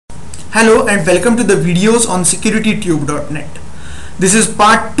Hello and welcome to the videos on securitytube.net. This is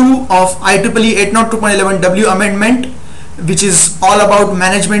part 2 of IEEE 802.11w amendment, which is all about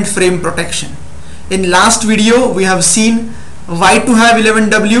management frame protection. In last video we have seen why to have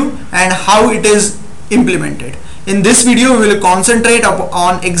 11w and how it is implemented. In this video we will concentrate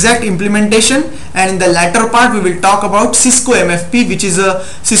on exact implementation, and in the latter part we will talk about Cisco MFP, which is a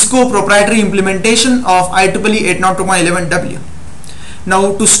Cisco proprietary implementation of IEEE 802.11w.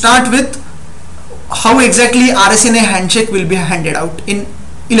 Now to start with, how exactly RSNA handshake will be handed out in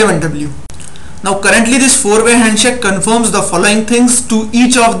 11w. Now currently this four-way handshake confirms the following things to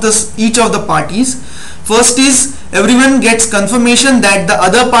each of the parties. First is everyone gets confirmation that the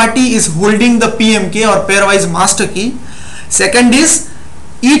other party is holding the PMK or pairwise master key. Second is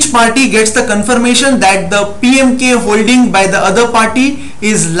each party gets the confirmation that the PMK holding by the other party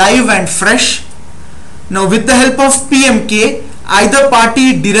is live and fresh. Now with the help of PMK, either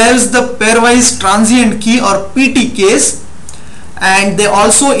party derives the pairwise transient key or PTKs, and they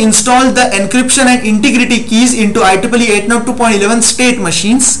also install the encryption and integrity keys into IEEE 802.11 state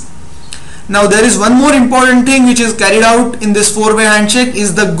machines. Now there is one more important thing which is carried out in this four-way handshake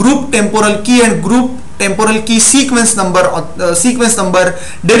is the group temporal key and group temporal key sequence number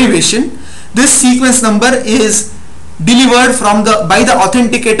derivation. This sequence number is delivered by the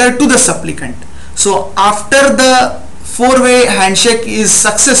authenticator to the supplicant. So after the four-way handshake is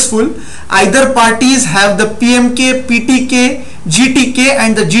successful, either parties have the PMK, PTK, GTK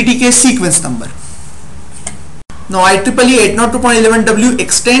and the GTK sequence number. Now IEEE 802.11w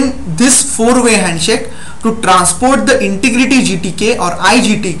extend this four-way handshake to transport the integrity GTK or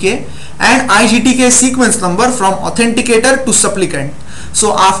IGTK and IGTK sequence number from authenticator to supplicant.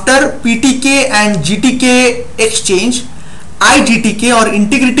 So after PTK and GTK exchange, IGTK or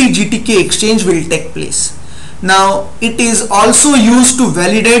integrity GTK exchange will take place. Now it is also used to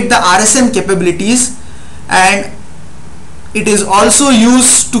validate the RSN capabilities, and it is also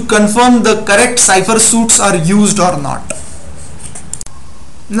used to confirm the correct cipher suits are used or not.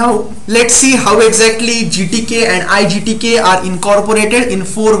 Now let's see how exactly GTK and IGTK are incorporated in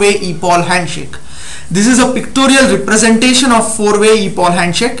four-way EAPOL handshake. This is a pictorial representation of four-way EAPOL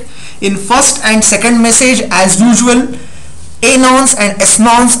handshake. In first and second message, as usual, anons and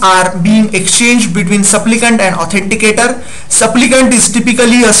snons are being exchanged between supplicant and authenticator. Supplicant is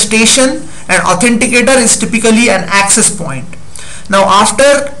typically a station and authenticator is typically an access point. Now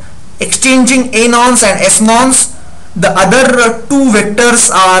after exchanging anons and snons, the other two vectors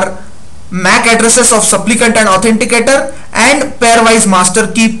are MAC addresses of supplicant and authenticator and pairwise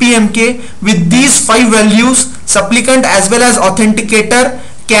master key PMK. With these 5 values, supplicant as well as authenticator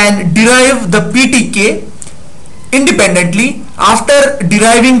can derive the PTK independently. After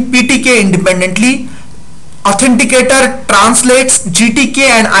deriving PTK independently, authenticator translates GTK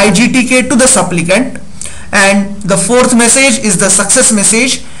and IGTK to the supplicant, and the fourth message is the success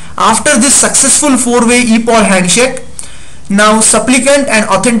message. After this successful four-way EAPOL handshake, now supplicant and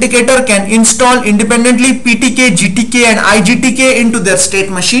authenticator can install independently PTK, GTK and IGTK into their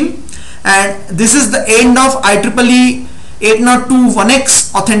state machine, and this is the end of IEEE 802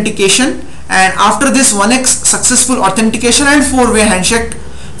 1x authentication. And after this 1x successful authentication and four-way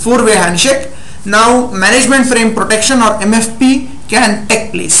handshake, now management frame protection or MFP can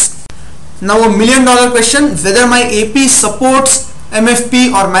take place. Now a $1 million question, whether my AP supports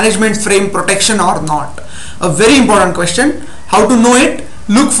MFP or management frame protection or not. A very important question. How to know it?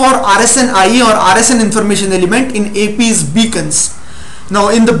 Look for RSNA or RSN information element in AP's beacons. Now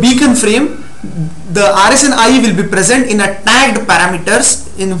in the beacon frame, the RSNA will be present in a tagged parameters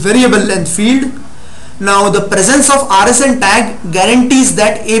in variable length field. Now the presence of RSN tag guarantees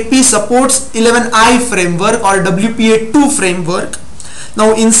that AP supports 11i framework or WPA2 framework.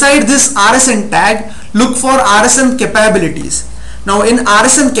 Now inside this RSN tag, look for RSN capabilities. Now in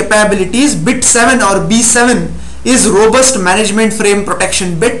RSN capabilities, bit 7 or B7 is robust management frame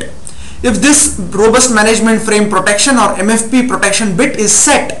protection bit. If this robust management frame protection or MFP protection bit is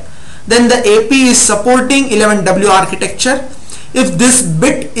set, then the AP is supporting 11w architecture. If this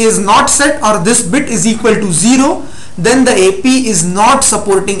bit is not set or this bit is equal to 0, then the AP is not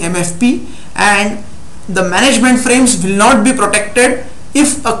supporting MFP, and the management frames will not be protected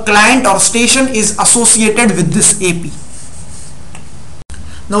if a client or station is associated with this AP.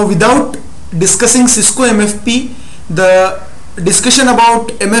 Now without discussing Cisco MFP, the discussion about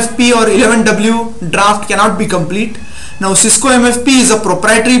MFP or 11w draft cannot be complete. Now Cisco MFP is a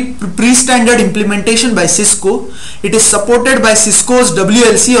proprietary pre-standard implementation by Cisco. It is supported by Cisco's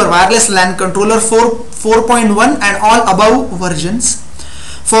WLC or wireless LAN controller 4.1 and all above versions.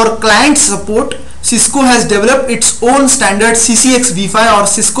 For client support, Cisco has developed its own standard CCX v5 or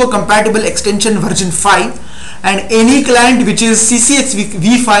Cisco compatible extension version 5, and any client which is CCX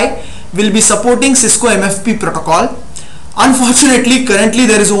v5 will be supporting Cisco MFP protocol. Unfortunately, currently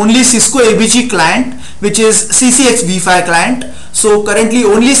there is only Cisco ABG client which is CCX v5 client. So currently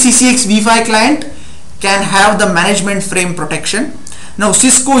only CCX v5 client can have the management frame protection. Now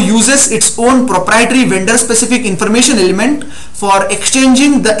Cisco uses its own proprietary vendor specific information element for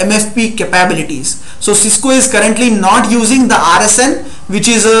exchanging the MFP capabilities. So Cisco is currently not using the RSN, which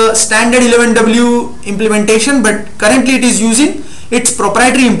is a standard 11W implementation, but currently it is using its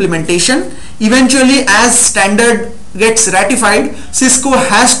proprietary implementation. Eventually, as standard gets ratified, Cisco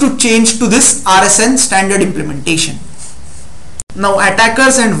has to change to this RSN standard implementation. Now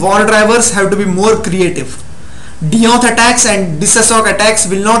attackers and wall drivers have to be more creative. Deauth attacks and dysassoc attacks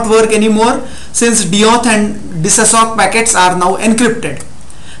will not work anymore, since deauth and dysassoc packets are now encrypted.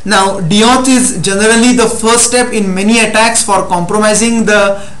 Now deauth is generally the first step in many attacks for compromising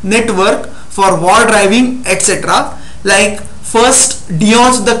the network, for wall driving, etc. Like first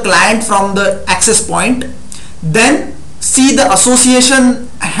deauth the client from the access point, then see the association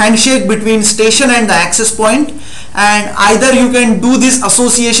handshake between station and the access point, and either you can do this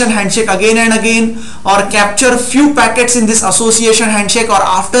association handshake again and again, or capture few packets in this association handshake, or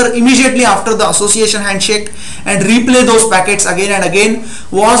immediately after the association handshake, and replay those packets again and again,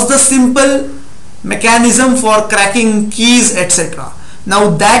 was the simple mechanism for cracking keys, etc.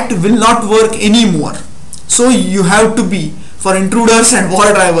 Now that will not work anymore. So you have to be, for intruders and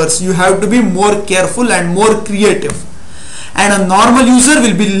wall drivers, you have to be more careful and more creative. And a normal user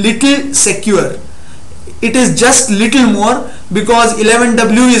will be little secure. It is just little more, because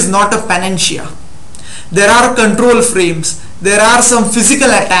 11W is not a panacea. There are control frames, there are some physical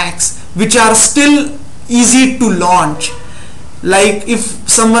attacks which are still easy to launch. Like if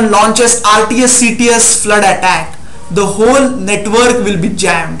someone launches RTS CTS flood attack, the whole network will be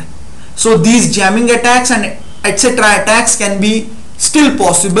jammed. So these jamming attacks and etc. attacks can be still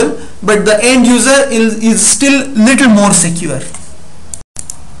possible, but the end user is still little more secure.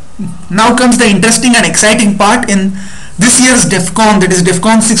 Now comes the interesting and exciting part. In this year's DEF CON, that is DEF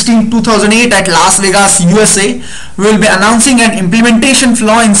CON 16 2008 at Las Vegas, USA, we will be announcing an implementation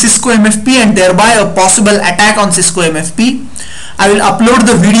flaw in Cisco MFP and thereby a possible attack on Cisco MFP. I will upload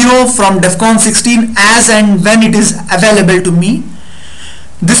the video from DEF CON 16 as and when it is available to me.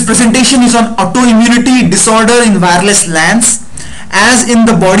 This presentation is on autoimmunity disorder in wireless LANs. As in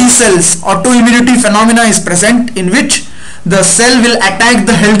the body cells, autoimmunity phenomena is present, in which the cell will attack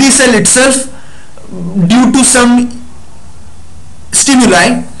the healthy cell itself due to some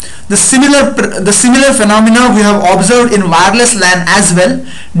stimuli. The similar phenomena we have observed in wireless LAN as well.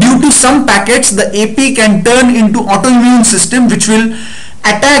 Due to some packets, the AP can turn into autoimmune system which will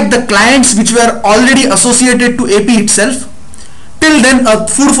attack the clients which were already associated to AP itself. Till then, a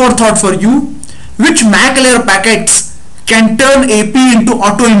food for thought for you: which MAC layer packets can turn AP into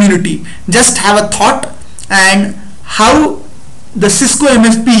autoimmunity? Just have a thought, and how the Cisco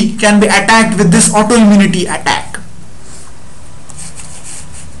MFP can be attacked with this autoimmunity attack.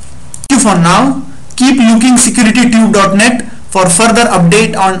 Thank you for now. Keep looking securitytube.net for further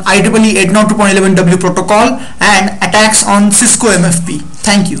update on IEEE 802.11w protocol and attacks on Cisco MFP.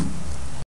 Thank you.